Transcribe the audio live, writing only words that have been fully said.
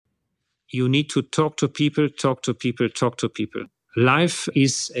You need to talk to people, talk to people, talk to people. Life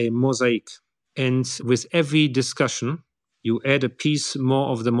is a mosaic. And with every discussion, you add a piece more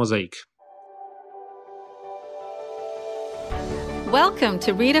of the mosaic. Welcome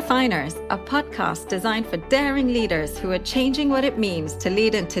to Redefiners, a podcast designed for daring leaders who are changing what it means to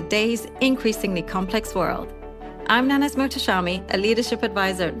lead in today's increasingly complex world. I'm Nanaz, a leadership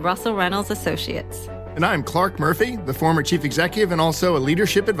advisor at Russell Reynolds Associates. And I'm Clarke Murphy, the former chief executive and also a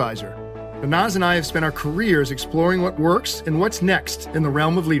leadership advisor. Nanaz and I have spent our careers exploring what works and what's next in the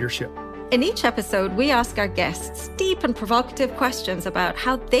realm of leadership. In each episode, we ask our guests deep and provocative questions about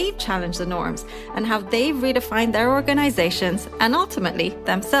how they've challenged the norms and how they've redefined their organizations and ultimately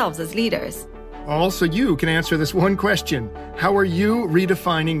themselves as leaders. Also, you can answer this one question. How are you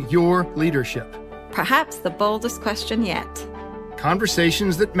redefining your leadership? Perhaps the boldest question yet.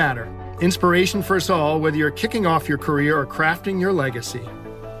 Conversations that matter. Inspiration for us all, whether you're kicking off your career or crafting your legacy.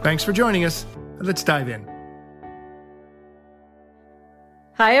 Thanks for joining us. Let's dive in.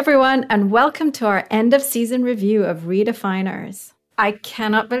 Hi, everyone, and welcome to our end of season review of Redefiners. I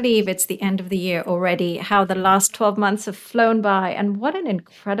cannot believe it's the end of the year already, how the last 12 months have flown by, and what an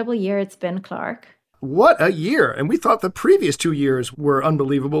incredible year it's been, Clarke. What a year. And we thought the previous 2 years were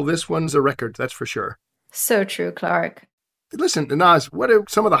unbelievable. This one's a record, that's for sure. So true, Clarke. Listen, Nanaz, what are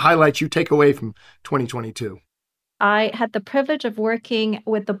some of the highlights you take away from 2022? I had the privilege of working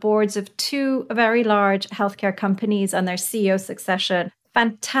with the boards of two very large healthcare companies on their CEO succession.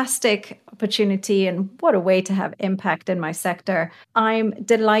 Fantastic opportunity, and what a way to have impact in my sector. I'm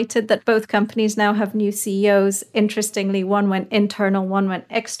delighted that both companies now have new CEOs. Interestingly, one went internal, one went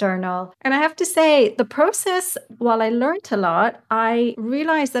external. And I have to say, the process, while I learned a lot, I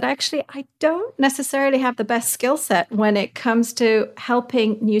realized that actually I don't necessarily have the best skill set when it comes to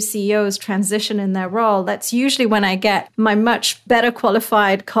helping new CEOs transition in their role. That's usually when I get my much better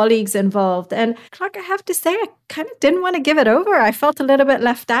qualified colleagues involved. And Clarke, I have to say, I kind of didn't want to give it over. I felt a little bit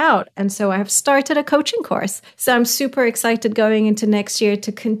left out. And so I have started a coaching course. So I'm super excited going into next year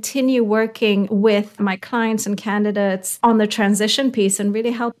to continue working with my clients and candidates on the transition piece and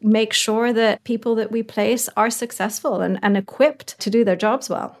really help make sure that people that we place are successful and equipped to do their jobs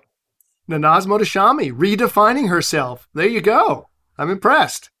well. Nanaz Mohtashami, redefining herself. There you go. I'm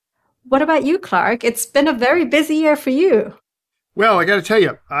impressed. What about you, Clarke? It's been a very busy year for you. Well, I got to tell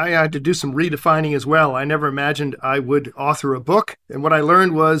you, I had to do some redefining as well. I never imagined I would author a book. And what I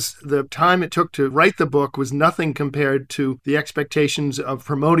learned was the time it took to write the book was nothing compared to the expectations of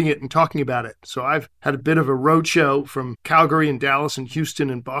promoting it and talking about it. So I've had a bit of a roadshow from Calgary and Dallas and Houston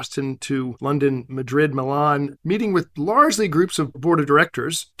and Boston to London, Madrid, Milan, meeting with largely groups of board of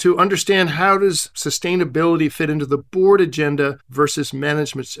directors to understand how does sustainability fit into the board agenda versus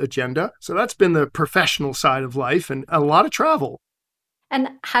management's agenda. So that's been the professional side of life and a lot of travel. And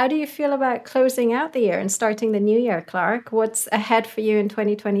how do you feel about closing out the year and starting the new year, Clarke? What's ahead for you in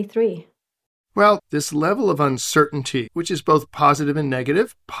 2023? Well, this level of uncertainty, which is both positive and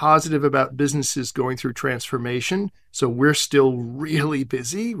negative, positive about businesses going through transformation. So we're still really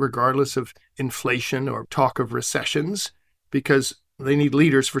busy, regardless of inflation or talk of recessions, because they need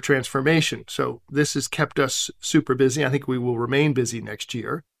leaders for transformation. So this has kept us super busy. I think we will remain busy next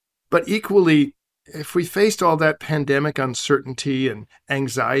year. But equally, if we faced all that pandemic uncertainty and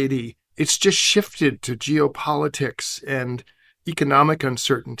anxiety, it's just shifted to geopolitics and economic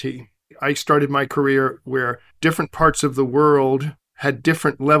uncertainty. I started my career where different parts of the world had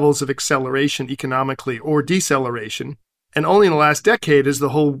different levels of acceleration economically or deceleration. And only in the last decade has the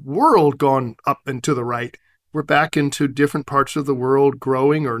whole world gone up and to the right. We're back into different parts of the world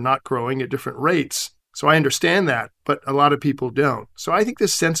growing or not growing at different rates. So I understand that, but a lot of people don't. So I think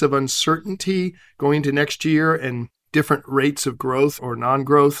this sense of uncertainty going into next year and different rates of growth or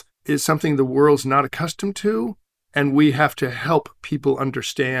non-growth is something the world's not accustomed to. And we have to help people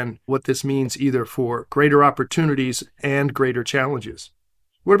understand what this means either for greater opportunities and greater challenges.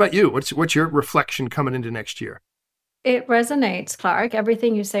 What about you? What's your reflection coming into next year? It resonates, Clarke.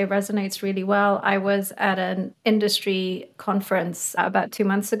 Everything you say resonates really well. I was at an industry conference about 2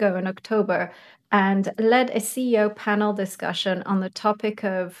 months ago in October and led a CEO panel discussion on the topic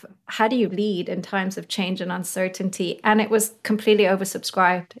of how do you lead in times of change and uncertainty? And it was completely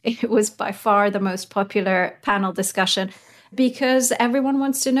oversubscribed. It was by far the most popular panel discussion because everyone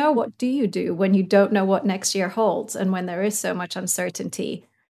wants to know, what do you do when you don't know what next year holds and when there is so much uncertainty?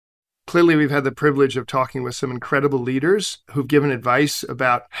 Clearly, we've had the privilege of talking with some incredible leaders who've given advice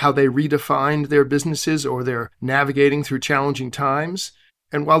about how they redefined their businesses or they're navigating through challenging times.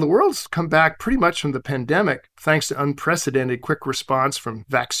 And while the world's come back pretty much from the pandemic, thanks to unprecedented quick response from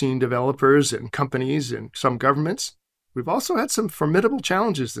vaccine developers and companies and some governments, We've also had some formidable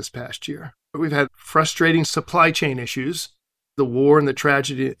challenges this past year. We've had frustrating supply chain issues, the war and the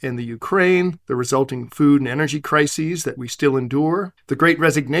tragedy in the Ukraine, the resulting food and energy crises that we still endure, the Great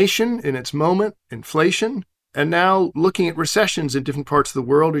Resignation in its moment, inflation, and now looking at recessions in different parts of the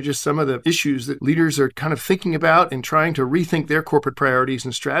world are just some of the issues that leaders are kind of thinking about and trying to rethink their corporate priorities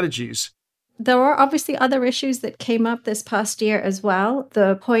and strategies. There are obviously other issues that came up this past year as well.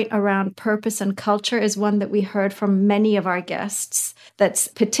 The point around purpose and culture is one that we heard from many of our guests that's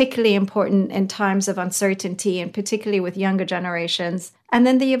particularly important in times of uncertainty and particularly with younger generations. And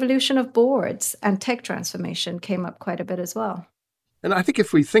then the evolution of boards and tech transformation came up quite a bit as well. And I think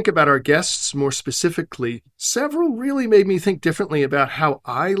if we think about our guests more specifically, several really made me think differently about how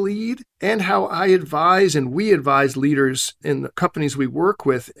I lead and how I advise and we advise leaders in the companies we work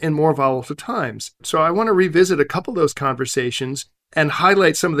with in more volatile times. So I want to revisit a couple of those conversations and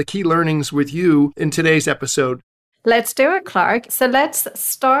highlight some of the key learnings with you in today's episode. Let's do it, Clarke. So let's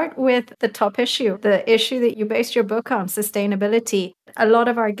start with the top issue, the issue that you based your book on, sustainability. A lot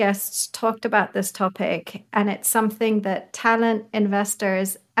of our guests talked about this topic, and it's something that talent,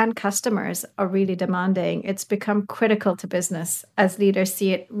 investors, and customers are really demanding. It's become critical to business as leaders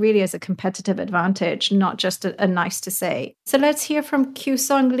see it really as a competitive advantage, not just a nice to say. So let's hear from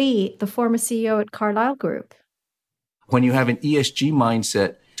Kyu-Sung Lee, the former CEO at Carlyle Group. When you have an ESG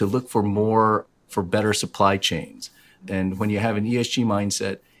mindset to look for better supply chains. And when you have an ESG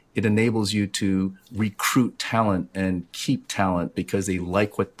mindset, it enables you to recruit talent and keep talent because they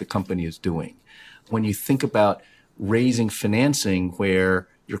like what the company is doing. When you think about raising financing where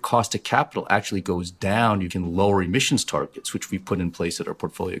your cost of capital actually goes down, you can lower emissions targets, which we put in place at our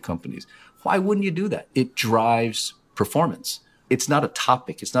portfolio companies. Why wouldn't you do that? It drives performance. It's not a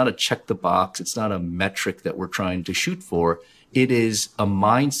topic. It's not a check the box. It's not a metric that we're trying to shoot for. It is a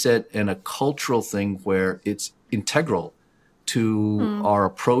mindset and a cultural thing where it's integral to our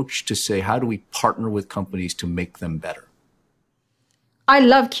approach to say, how do we partner with companies to make them better? I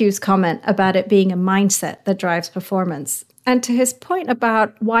love Q's comment about it being a mindset that drives performance. And to his point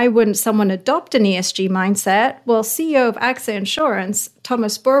about why wouldn't someone adopt an ESG mindset, well, CEO of AXA Insurance,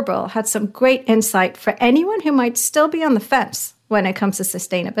 Thomas Burbel, had some great insight for anyone who might still be on the fence when it comes to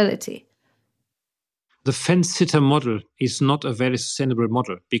sustainability. The fence-sitter model is not a very sustainable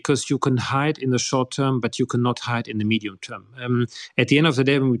model because you can hide in the short term, but you cannot hide in the medium term. At the end of the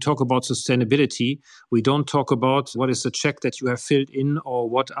day, when we talk about sustainability, we don't talk about what is the check that you have filled in or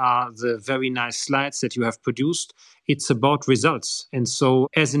what are the very nice slides that you have produced. It's about results. And so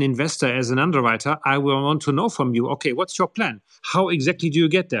as an investor, as an underwriter, I will want to know from you, okay, what's your plan? How exactly do you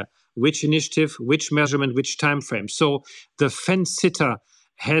get there? Which initiative, which measurement, which time frame? So the fence-sitter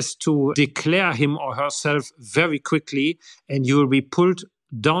has to declare him or herself very quickly, and you will be pulled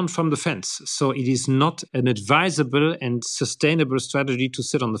down from the fence. So it is not an advisable and sustainable strategy to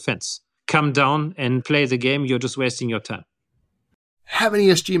sit on the fence. Come down and play the game. You're just wasting your time. Have an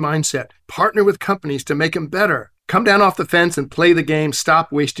ESG mindset. Partner with companies to make them better. Come down off the fence and play the game.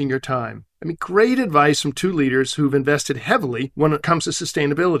 Stop wasting your time. I mean, great advice from two leaders who've invested heavily when it comes to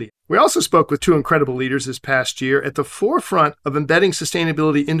sustainability. We also spoke with two incredible leaders this past year at the forefront of embedding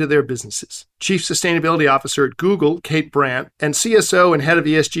sustainability into their businesses. Chief Sustainability Officer at Google, Kate Brandt, and CSO and Head of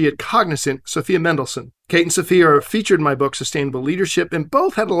ESG at Cognizant, Sophia Mendelson. Kate and Sophia are featured in my book, Sustainable Leadership, and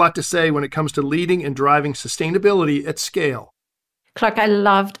both had a lot to say when it comes to leading and driving sustainability at scale. Clarke, I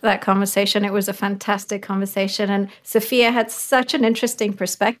loved that conversation. It was a fantastic conversation. And Sophia had such an interesting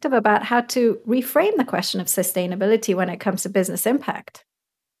perspective about how to reframe the question of sustainability when it comes to business impact.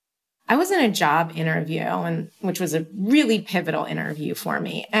 I was in a job interview, which was a really pivotal interview for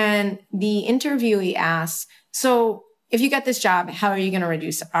me. And the interviewee asked, so if you get this job, how are you going to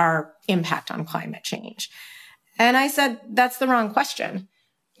reduce our impact on climate change? And I said, that's the wrong question.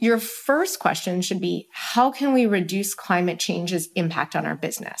 Your first question should be, how can we reduce climate change's impact on our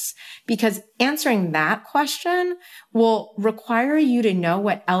business? Because answering that question will require you to know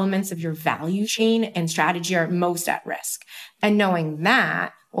what elements of your value chain and strategy are most at risk. And knowing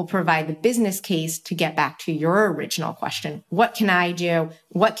that will provide the business case to get back to your original question. What can I do?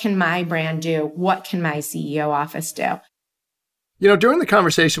 What can my brand do? What can my CEO office do? You know, during the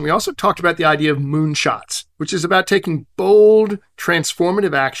conversation, we also talked about the idea of moonshots, which is about taking bold,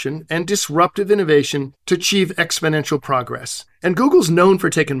 transformative action and disruptive innovation to achieve exponential progress. And Google's known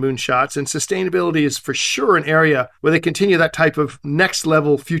for taking moonshots, and sustainability is for sure an area where they continue that type of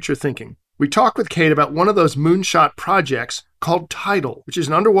next-level future thinking. We talked with Kate about one of those moonshot projects called Tidal, which is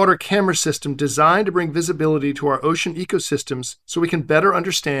an underwater camera system designed to bring visibility to our ocean ecosystems so we can better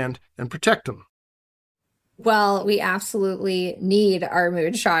understand and protect them. Well, we absolutely need our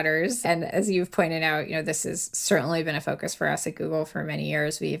moonshotters. And as you've pointed out, this has certainly been a focus for us at Google for many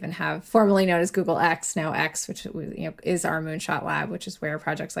years. We even have formerly known as Google X, now X, which is our moonshot lab, which is where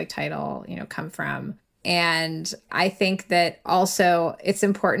projects like Tidal, come from. And I think that also it's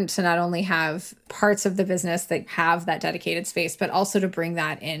important to not only have parts of the business that have that dedicated space, but also to bring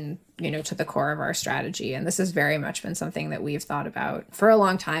that in, to the core of our strategy. And this has very much been something that we've thought about for a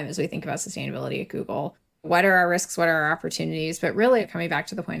long time as we think about sustainability at Google. What are our risks? What are our opportunities? But really, coming back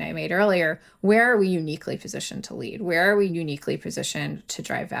to the point I made earlier, where are we uniquely positioned to lead? Where are we uniquely positioned to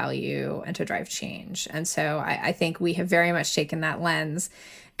drive value and to drive change? And so I think we have very much taken that lens.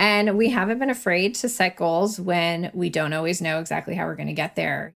 And we haven't been afraid to set goals when we don't always know exactly how we're going to get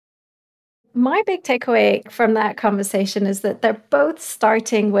there. My big takeaway from that conversation is that they're both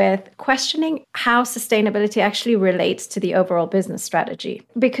starting with questioning how sustainability actually relates to the overall business strategy.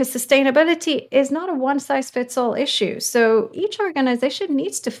 Because sustainability is not a one-size-fits-all issue. So each organization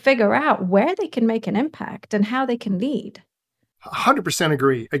needs to figure out where they can make an impact and how they can lead. 100%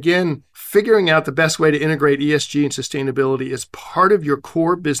 agree. Again, figuring out the best way to integrate ESG and sustainability is part of your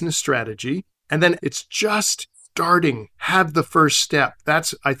core business strategy. And then it's just starting, have the first step.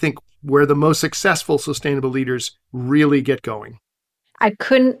 That's, I think, where the most successful sustainable leaders really get going. I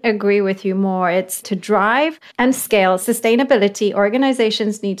couldn't agree with you more. It's to drive and scale sustainability.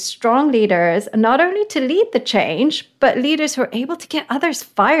 Organizations need strong leaders, not only to lead the change, but leaders who are able to get others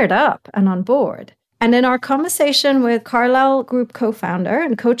fired up and on board. And in our conversation with Carlyle Group co-founder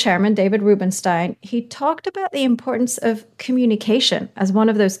and co-chairman David Rubenstein, he talked about the importance of communication as one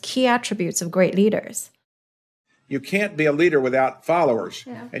of those key attributes of great leaders. You can't be a leader without followers,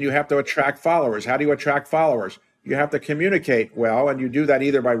 and you have to attract followers. How do you attract followers? You have to communicate well, and you do that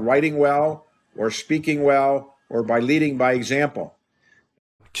either by writing well or speaking well or by leading by example.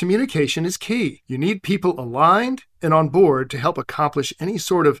 Communication is key. You need people aligned and on board to help accomplish any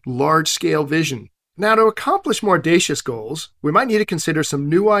sort of large-scale vision. Now, to accomplish more audacious goals, we might need to consider some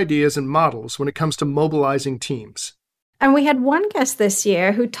new ideas and models when it comes to mobilizing teams. And we had one guest this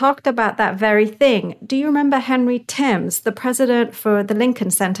year who talked about that very thing. Do you remember Henry Timms, the president for the Lincoln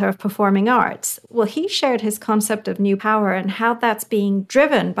Center of Performing Arts? Well, he shared his concept of new power and how that's being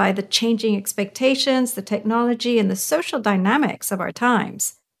driven by the changing expectations, the technology, and the social dynamics of our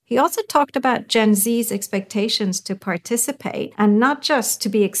times. He also talked about Gen Z's expectations to participate and not just to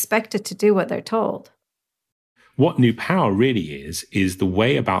be expected to do what they're told. What new power really is the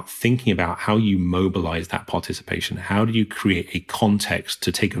way about thinking about how you mobilize that participation. How do you create a context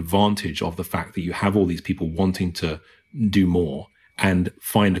to take advantage of the fact that you have all these people wanting to do more and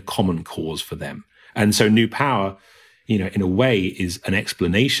find a common cause for them? And so new power, in a way is an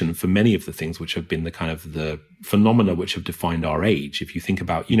explanation for many of the things which have been the kind of the phenomena which have defined our age. If you think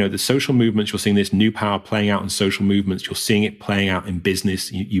about, the social movements, you're seeing this new power playing out in social movements. You're seeing it playing out in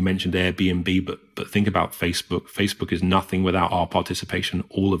business. You mentioned Airbnb, but think about Facebook. Facebook is nothing without our participation,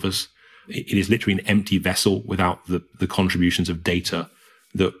 all of us. It is literally an empty vessel without the contributions of data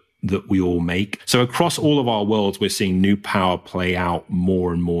that we all make. So across all of our worlds, we're seeing new power play out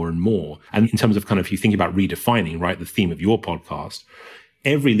more and more and more. And in terms of if you think about redefining, right, the theme of your podcast,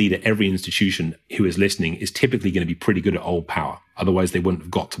 every leader, every institution who is listening is typically going to be pretty good at old power. Otherwise, they wouldn't have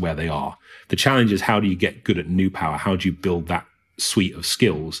got to where they are. The challenge is, how do you get good at new power? How do you build that suite of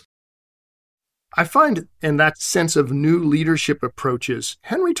skills? I find in that sense of new leadership approaches,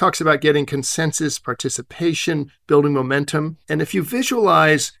 Henry talks about getting consensus, participation, building momentum. And if you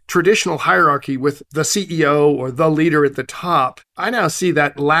visualize traditional hierarchy with the CEO or the leader at the top, I now see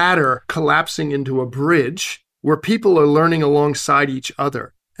that ladder collapsing into a bridge where people are learning alongside each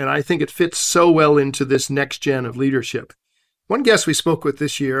other. And I think it fits so well into this next gen of leadership. One guest we spoke with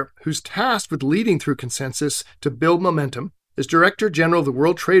this year, who's tasked with leading through consensus to build momentum, is Director General of the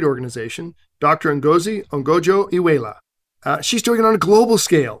World Trade Organization, Dr. Ngozi Ogonjo-Iweala. She's doing it on a global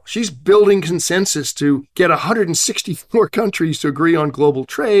scale. She's building consensus to get 164 countries to agree on global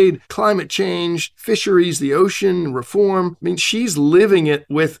trade, climate change, fisheries, the ocean, reform. I mean, she's living it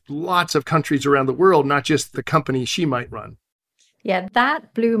with lots of countries around the world, not just the company she might run. Yeah,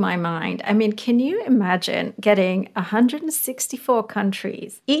 that blew my mind. I mean, can you imagine getting 164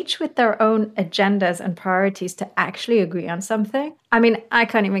 countries, each with their own agendas and priorities, to actually agree on something? I mean, I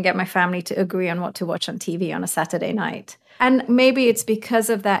can't even get my family to agree on what to watch on TV on a Saturday night. And maybe it's because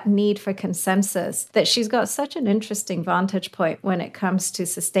of that need for consensus that she's got such an interesting vantage point when it comes to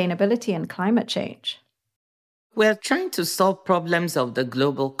sustainability and climate change. We're trying to solve problems of the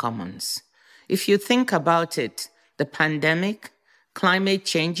global commons. If you think about it, the pandemic, climate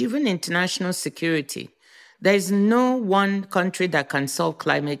change, even international security, There's no one country that can solve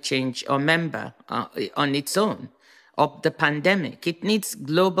climate change or member on its own of the pandemic. It needs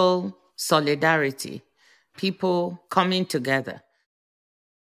global solidarity, people coming together.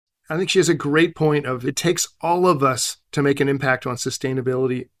 I think she has a great point of it takes all of us to make an impact on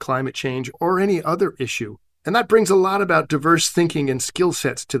sustainability, climate change, or any other issue. And that brings a lot about diverse thinking and skill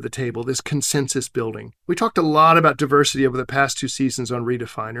sets to the table, this consensus building. We talked a lot about diversity over the past 2 seasons on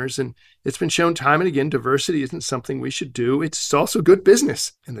Redefiners, and it's been shown time and again diversity isn't something we should do. It's also good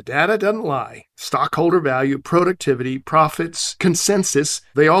business, and the data doesn't lie. Stockholder value, productivity, profits, consensus,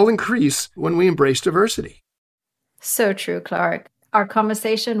 they all increase when we embrace diversity. So true, Clarke. Our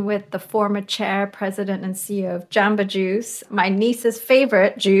conversation with the former chair, president, and CEO of Jamba Juice, my niece's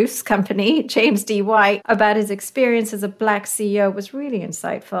favorite juice company, James D. White, about his experience as a Black CEO was really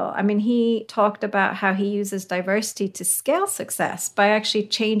insightful. I mean, he talked about how he uses diversity to scale success by actually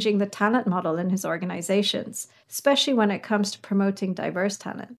changing the talent model in his organizations, especially when it comes to promoting diverse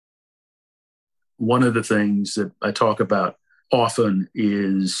talent. One of the things that I talk about often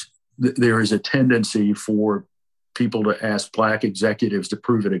is there is a tendency for people to ask Black executives to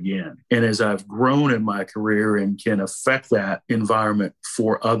prove it again. And as I've grown in my career and can affect that environment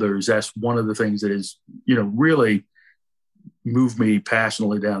for others, that's one of the things that is, really moved me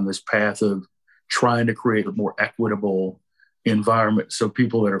passionately down this path of trying to create a more equitable environment so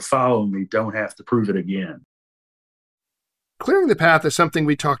people that are following me don't have to prove it again. Clearing the path is something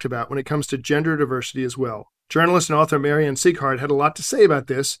we talked about when it comes to gender diversity as well. Journalist and author Marianne Sieghart had a lot to say about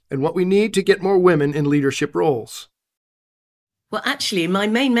this and what we need to get more women in leadership roles. Well, actually, my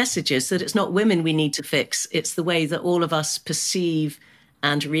main message is that it's not women we need to fix. It's the way that all of us perceive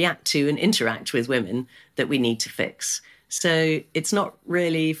and react to and interact with women that we need to fix. So it's not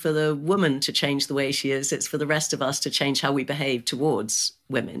really for the woman to change the way she is. It's for the rest of us to change how we behave towards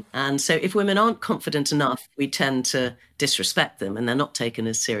women. And so if women aren't confident enough, we tend to disrespect them and they're not taken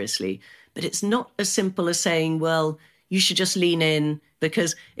as seriously. But it's not as simple as saying, well, you should just lean in,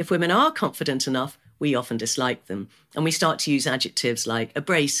 because if women are confident enough, we often dislike them. And we start to use adjectives like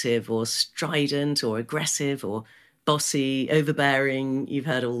abrasive or strident or aggressive or bossy, overbearing. You've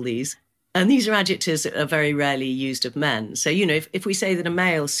heard all these. And these are adjectives that are very rarely used of men. So, if we say that a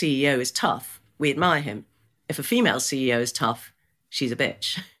male CEO is tough, we admire him. If a female CEO is tough, she's a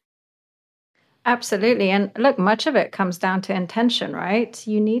bitch. Absolutely. And look, much of it comes down to intention, right?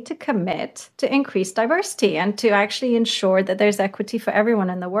 You need to commit to increase diversity and to actually ensure that there's equity for everyone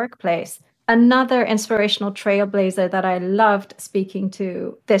in the workplace. Another inspirational trailblazer that I loved speaking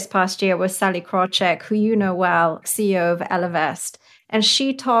to this past year was Sally Krawcheck, who you know well, CEO of Elevest. And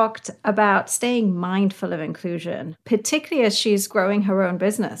she talked about staying mindful of inclusion, particularly as she's growing her own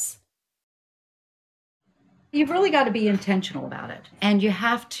business. You've really got to be intentional about it. And you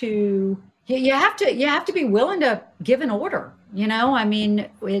have to be willing to give an order. At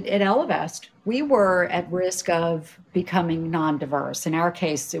Elevest, we were at risk of becoming non-diverse. In our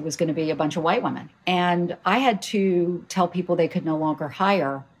case, it was going to be a bunch of white women. And I had to tell people they could no longer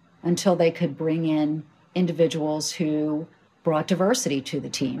hire until they could bring in individuals who brought diversity to the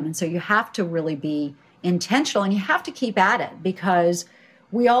team. And so you have to really be intentional and you have to keep at it, because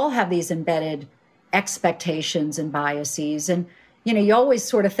we all have these embedded expectations and biases. And, you always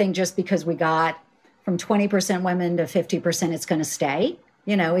sort of think just because we got from 20% women to 50%, it's going to stay.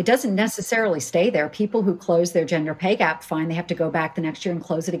 It doesn't necessarily stay there. People who close their gender pay gap find they have to go back the next year and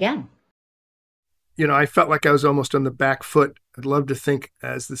close it again. I felt like I was almost on the back foot. I'd love to think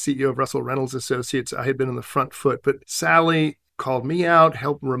as the CEO of Russell Reynolds Associates, I had been on the front foot. But Sally called me out,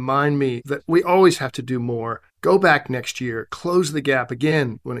 helped remind me that we always have to do more. Go back next year, close the gap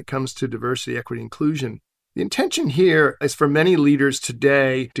again when it comes to diversity, equity, inclusion. The intention here is for many leaders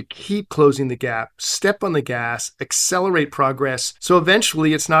today to keep closing the gap, step on the gas, accelerate progress. So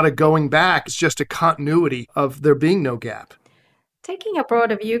eventually it's not a going back, it's just a continuity of there being no gap. Taking a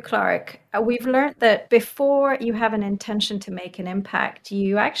broader view, Clarke, we've learned that before you have an intention to make an impact,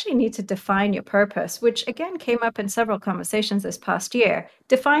 you actually need to define your purpose, which again came up in several conversations this past year.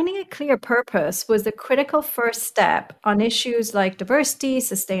 Defining a clear purpose was the critical first step on issues like diversity,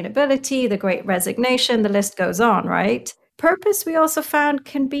 sustainability, the Great Resignation, the list goes on, right? Purpose, we also found,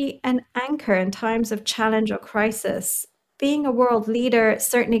 can be an anchor in times of challenge or crisis. Being a world leader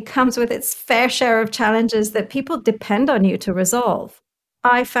certainly comes with its fair share of challenges that people depend on you to resolve.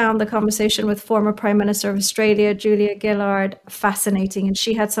 I found the conversation with former Prime Minister of Australia, Julia Gillard, fascinating, and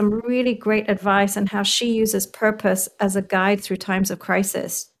she had some really great advice on how she uses purpose as a guide through times of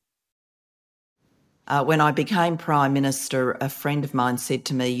crisis. When I became Prime Minister, a friend of mine said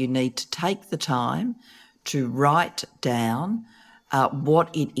to me, you need to take the time to write down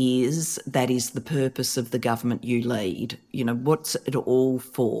what it is that is the purpose of the government you lead. You know, what's it all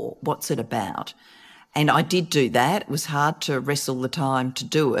for? What's it about? And I did do that. It was hard to wrestle the time to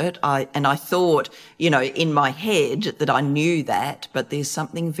do it. I thought, you know, in my head that I knew that, but there's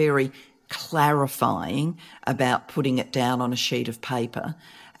something very clarifying about putting it down on a sheet of paper.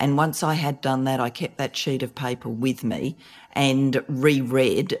 And once I had done that, I kept that sheet of paper with me and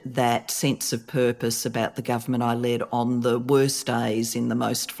reread that sense of purpose about the government I led on the worst days, in the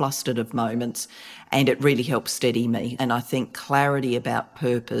most flustered of moments, and it really helped steady me. And I think clarity about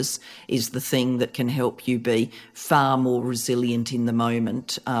purpose is the thing that can help you be far more resilient in the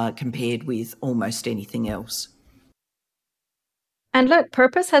moment compared with almost anything else. And look,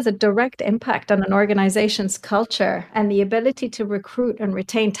 purpose has a direct impact on an organization's culture and the ability to recruit and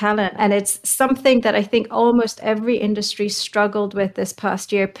retain talent. And it's something that I think almost every industry struggled with this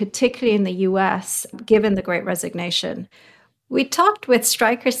past year, particularly in the US, given the Great Resignation. We talked with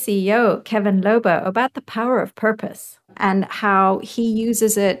Stryker CEO Kevin Lobo about the power of purpose and how he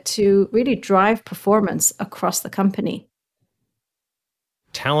uses it to really drive performance across the company.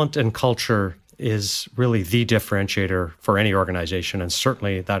 Talent and culture is really the differentiator for any organization, and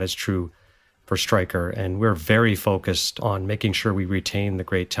certainly that is true for Stryker. And we're very focused on making sure we retain the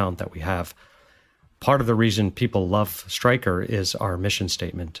great talent that we have. Part of the reason people love Stryker is our mission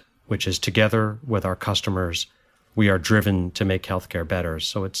statement, which is together with our customers, we are driven to make healthcare better.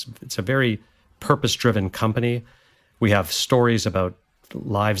 So it's a very purpose-driven company. We have stories about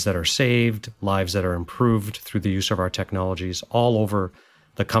lives that are saved, lives that are improved through the use of our technologies all over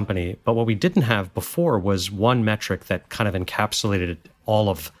the company. But what we didn't have before was one metric that kind of encapsulated all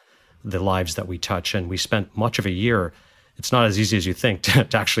of the lives that we touch. And we spent much of a year, it's not as easy as you think to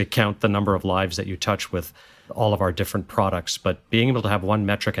actually count the number of lives that you touch with all of our different products. But being able to have one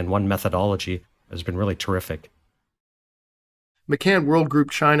metric and one methodology has been really terrific. McCann World Group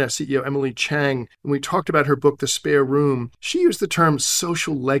China CEO Emily Chang, when we talked about her book, The Spare Room, she used the term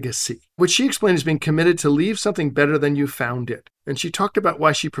social legacy, which she explained as being committed to leave something better than you found it. And she talked about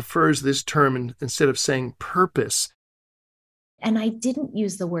why she prefers this term instead of saying purpose. And I didn't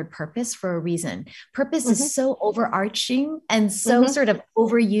use the word purpose for a reason. Purpose is so overarching and so sort of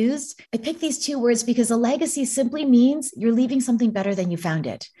overused. I picked these two words because a legacy simply means you're leaving something better than you found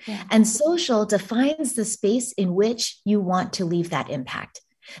it. Yeah. And social defines the space in which you want to leave that impact.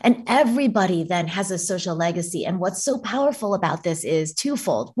 And everybody then has a social legacy. And what's so powerful about this is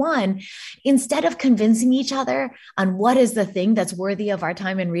twofold. One, instead of convincing each other on what is the thing that's worthy of our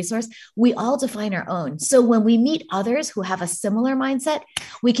time and resource, we all define our own. So when we meet others who have a similar mindset,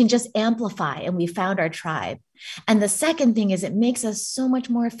 we can just amplify and we found our tribe. And the second thing is it makes us so much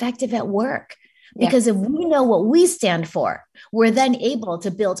more effective at work. Because if we know what we stand for, we're then able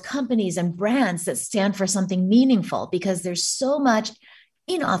to build companies and brands that stand for something meaningful, because there's so much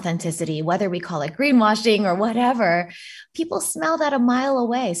inauthenticity, whether we call it greenwashing or whatever. People smell that a mile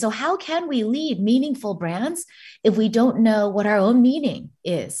away. So how can we lead meaningful brands if we don't know what our own meaning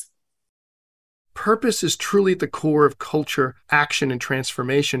is? Purpose is truly at the core of culture, action, and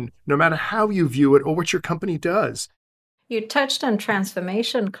transformation, no matter how you view it or what your company does. You touched on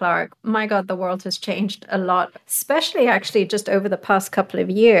transformation, Clarke. My God, the world has changed a lot, especially actually just over the past couple of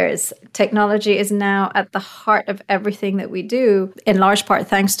years. Technology is now at the heart of everything that we do, in large part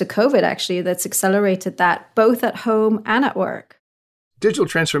thanks to COVID, actually, that's accelerated that, both at home and at work. Digital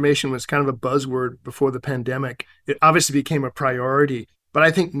transformation was kind of a buzzword before the pandemic. It obviously became a priority. But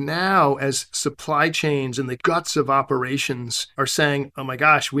I think now, as supply chains and the guts of operations are saying, oh my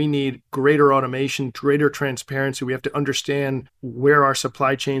gosh, we need greater automation, greater transparency. We have to understand where our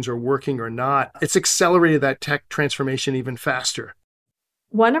supply chains are working or not. It's accelerated that tech transformation even faster.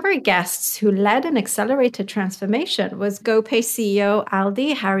 One of our guests who led an accelerated transformation was GoPay CEO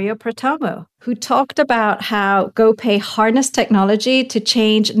Aldi Haryo-Pratomo, who talked about how GoPay harnessed technology to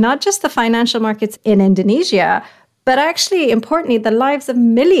change not just the financial markets in Indonesia, but actually, importantly, the lives of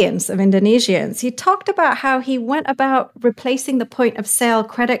millions of Indonesians. He talked about how he went about replacing the point of sale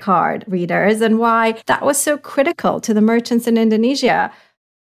credit card readers and why that was so critical to the merchants in Indonesia.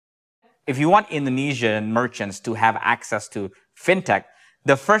 If you want Indonesian merchants to have access to fintech,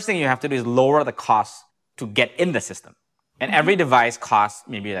 the first thing you have to do is lower the cost to get in the system. And every device costs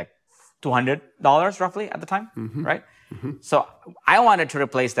maybe like $200 roughly at the time, right? So I wanted to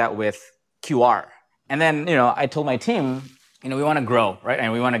replace that with QR. And then, I told my team, we want to grow, right?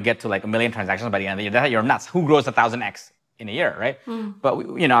 And we want to get to like 1 million transactions by the end of the year. You're nuts. Who grows 1,000x in a year, right? But,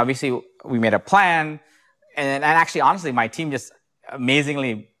 obviously we made a plan. And actually, honestly, my team just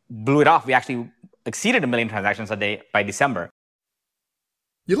amazingly blew it off. We actually exceeded 1 million transactions a day by December.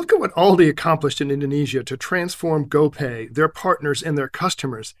 You look at what Aldi accomplished in Indonesia to transform GoPay, their partners, and their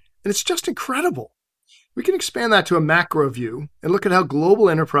customers, and it's just incredible. We can expand that to a macro view and look at how global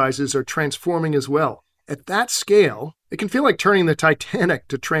enterprises are transforming as well. At that scale, it can feel like turning the Titanic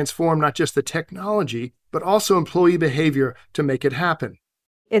to transform not just the technology, but also employee behavior to make it happen.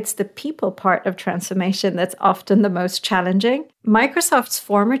 It's the people part of transformation that's often the most challenging. Microsoft's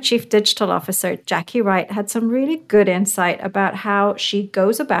former chief digital officer, Jackie Wright, had some really good insight about how she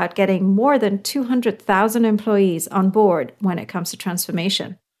goes about getting more than 200,000 employees on board when it comes to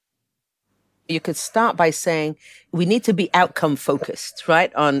transformation. You could start by saying we need to be outcome focused,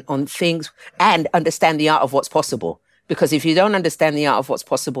 right, on things and understand the art of what's possible. Because if you don't understand the art of what's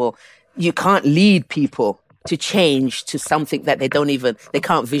possible, you can't lead people to change to something that they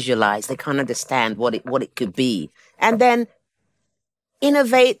can't visualize, they can't understand what it could be. And then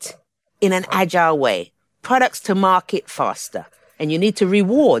innovate in an agile way, products to market faster. And you need to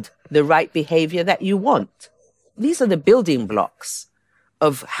reward the right behavior that you want. These are the building blocks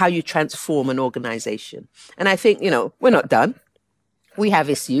of how you transform an organization. And I think, we're not done. We have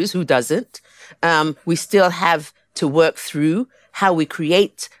issues. Who doesn't? We still have to work through how we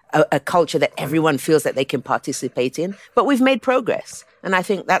create a culture that everyone feels that they can participate in. But we've made progress. And I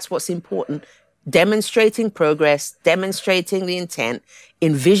think that's what's important. Demonstrating progress, demonstrating the intent,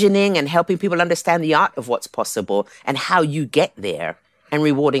 envisioning and helping people understand the art of what's possible and how you get there, and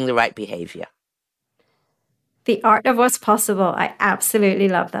rewarding the right behavior. The art of what's possible. I absolutely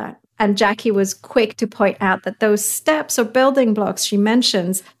love that. And Jackie was quick to point out that those steps or building blocks she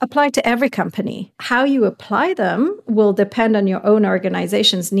mentions apply to every company. How you apply them will depend on your own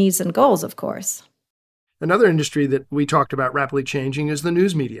organization's needs and goals, of course. Another industry that we talked about rapidly changing is the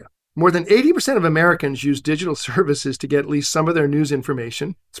news media. More than 80% of Americans use digital services to get at least some of their news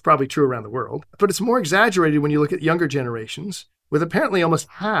information. It's probably true around the world, but it's more exaggerated when you look at younger generations, with apparently almost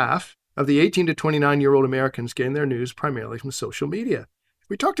half of the 18 to 29-year-old Americans getting their news primarily from social media.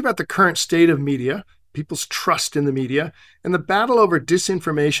 We talked about the current state of media, people's trust in the media, and the battle over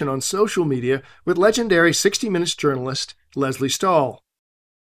disinformation on social media with legendary 60 Minutes journalist Lesley Stahl.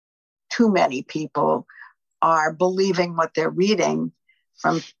 Too many people are believing what they're reading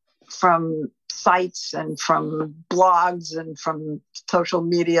from sites and from blogs and from social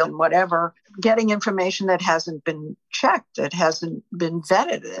media and whatever, getting information that hasn't been checked, that hasn't been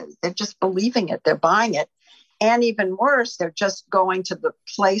vetted. They're just believing it. They're buying it. And even worse, they're just going to the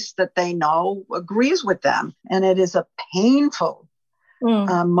place that they know agrees with them. And it is a painful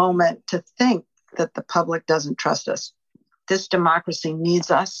moment to think that the public doesn't trust us. This democracy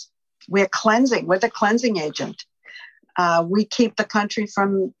needs us. We're cleansing. We're the cleansing agent. We keep the country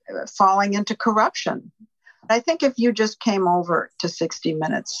from falling into corruption. I think if you just came over to 60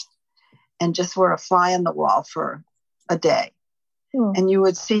 Minutes and just were a fly on the wall for a day, and you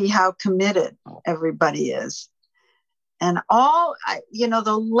would see how committed everybody is. And all,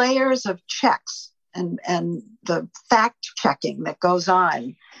 the layers of checks and the fact checking that goes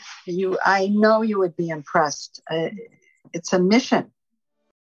on, I know you would be impressed. It's a mission.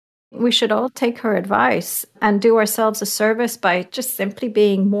 We should all take her advice and do ourselves a service by just simply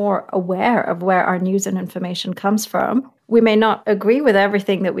being more aware of where our news and information comes from. We may not agree with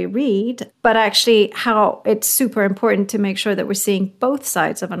everything that we read, but actually how it's super important to make sure that we're seeing both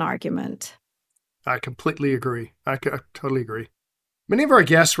sides of an argument. I completely agree. I totally agree. Many of our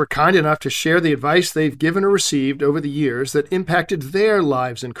guests were kind enough to share the advice they've given or received over the years that impacted their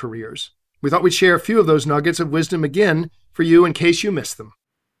lives and careers. We thought we'd share a few of those nuggets of wisdom again for you in case you missed them.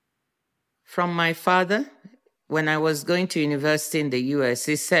 From my father, when I was going to university in the US,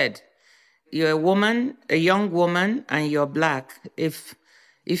 he said, "You're a woman, a young woman, and you're Black. If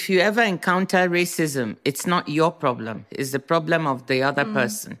you ever encounter racism, it's not your problem. It's the problem of the other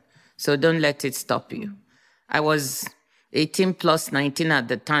person. So don't let it stop you." I was 18 plus 19 at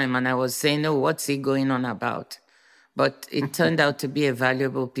the time, and I was saying, "Oh, what's he going on about?" But it turned out to be a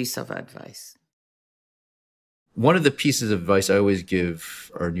valuable piece of advice. One of the pieces of advice I always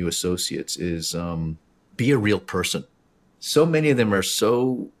give our new associates is be a real person. So many of them are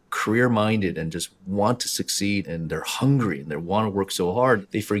so career-minded and just want to succeed, and they're hungry and they want to work so hard.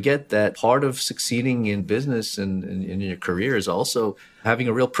 They forget that part of succeeding in business and in your career is also having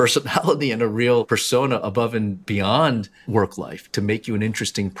a real personality and a real persona above and beyond work life to make you an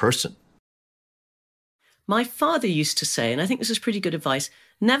interesting person. My father used to say, and I think this is pretty good advice,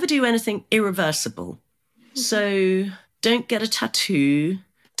 never do anything irreversible. So don't get a tattoo,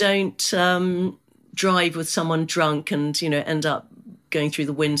 don't drive with someone drunk and, end up going through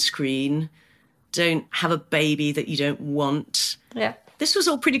the windscreen, don't have a baby that you don't want. Yeah. This was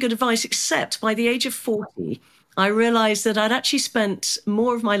all pretty good advice, except by the age of 40, I realized that I'd actually spent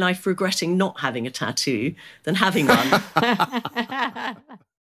more of my life regretting not having a tattoo than having one.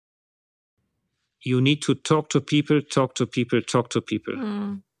 You need to talk to people, talk to people, talk to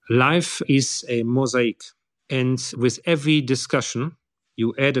people. Life is a mosaic. And with every discussion,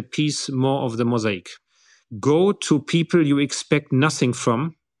 you add a piece more of the mosaic. Go to people you expect nothing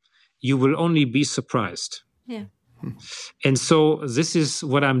from. You will only be surprised. Yeah. And so this is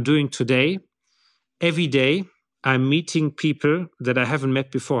what I'm doing today. Every day, I'm meeting people that I haven't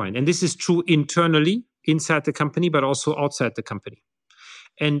met before. And this is true internally, inside the company, but also outside the company.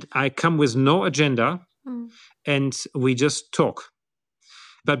 And I come with no agenda, and we just talk.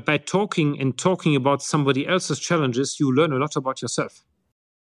 But by talking about somebody else's challenges, you learn a lot about yourself.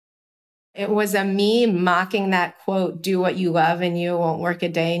 It was a meme mocking that quote, do what you love and you won't work a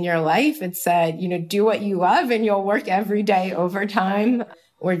day in your life. It said, do what you love and you'll work every day overtime.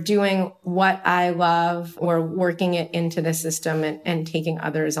 Or doing what I love, or working it into the system and taking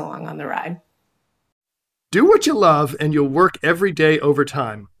others along on the ride. Do what you love and you'll work every day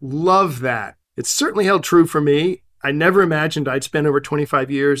overtime. Love that. It's certainly held true for me. I never imagined I'd spend over 25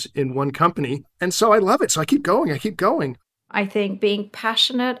 years in one company. And so I love it. So I keep going. I think being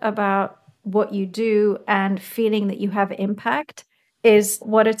passionate about what you do and feeling that you have impact is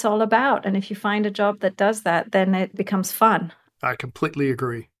what it's all about. And if you find a job that does that, then it becomes fun. I completely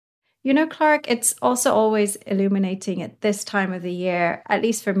agree. Clarke, it's also always illuminating at this time of the year, at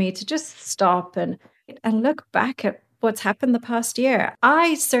least for me, to just stop and look back at what's happened the past year.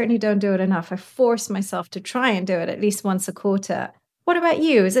 I certainly don't do it enough. I force myself to try and do it at least once a quarter. What about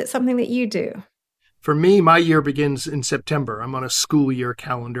you? Is it something that you do? For me, my year begins in September. I'm on a school year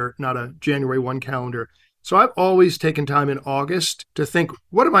calendar, not a January 1 calendar. So I've always taken time in August to think,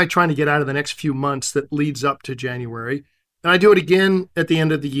 what am I trying to get out of the next few months that leads up to January? And I do it again at the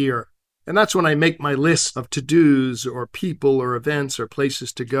end of the year. And that's when I make my list of to-dos or people or events or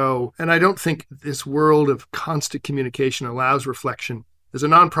places to go. And I don't think this world of constant communication allows reflection. There's a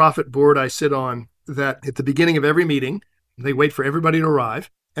nonprofit board I sit on that at the beginning of every meeting, they wait for everybody to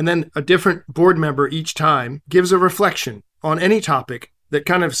arrive. And then a different board member each time gives a reflection on any topic that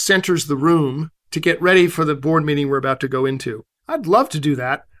kind of centers the room to get ready for the board meeting we're about to go into. I'd love to do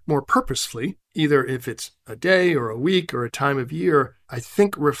that more purposefully, either if it's a day or a week or a time of year. I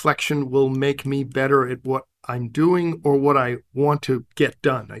think reflection will make me better at what I'm doing or what I want to get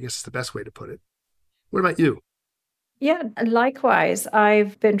done. I guess is the best way to put it. What about you? Yeah, likewise.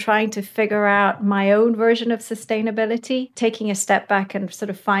 I've been trying to figure out my own version of sustainability, taking a step back and sort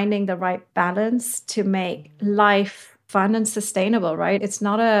of finding the right balance to make life fun and sustainable, right? It's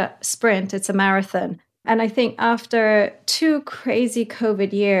not a sprint, it's a marathon. And I think after 2 crazy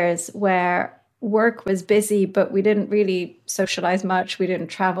COVID years where work was busy, but we didn't really socialize much, we didn't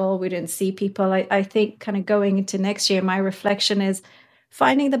travel, we didn't see people, I think kind of going into next year, my reflection is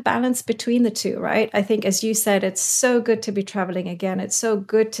finding the balance between the two, right? I think, as you said, it's so good to be traveling again. It's so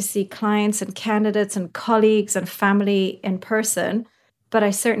good to see clients and candidates and colleagues and family in person. But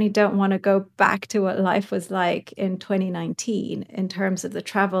I certainly don't want to go back to what life was like in 2019 in terms of the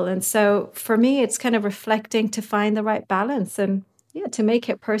travel. And so for me, it's kind of reflecting to find the right balance and to make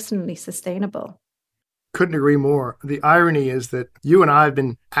it personally sustainable. Couldn't agree more. The irony is that you and I have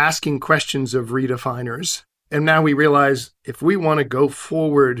been asking questions of redefiners. And now we realize if we want to go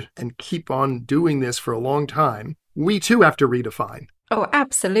forward and keep on doing this for a long time, we too have to redefine. Oh,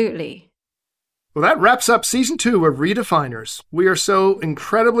 absolutely. Well, that wraps up season 2 of Redefiners. We are so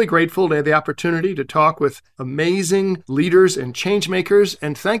incredibly grateful to have the opportunity to talk with amazing leaders and change makers,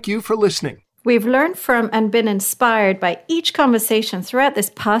 and thank you for listening. We've learned from and been inspired by each conversation throughout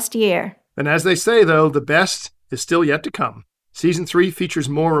this past year. And as they say, though, the best is still yet to come. Season 3 features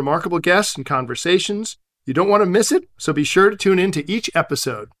more remarkable guests and conversations. You don't want to miss it, so be sure to tune in to each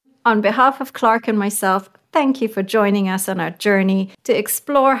episode. On behalf of Clarke and myself, thank you for joining us on our journey to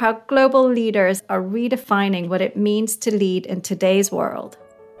explore how global leaders are redefining what it means to lead in today's world.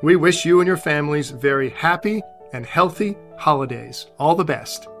 We wish you and your families very happy and healthy holidays. All the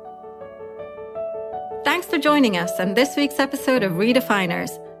best. Thanks for joining us on this week's episode of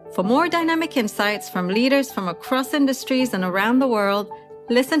Redefiners. For more dynamic insights from leaders from across industries and around the world,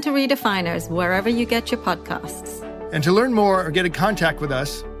 listen to Redefiners wherever you get your podcasts. And to learn more or get in contact with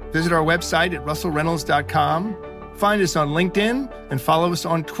us, visit our website at russellreynolds.com, find us on LinkedIn, and follow us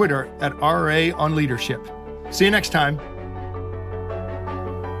on Twitter at RA on Leadership. See you next time.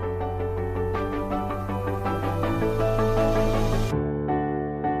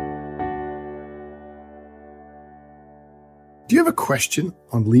 Do you have a question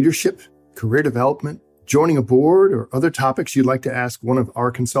on leadership, career development, Joining a board or other topics you'd like to ask one of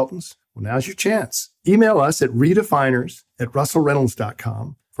our consultants? Well, now's your chance. Email us at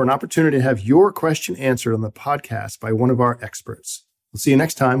redefiners@russellreynolds.com for an opportunity to have your question answered on the podcast by one of our experts. We'll see you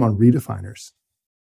next time on Redefiners.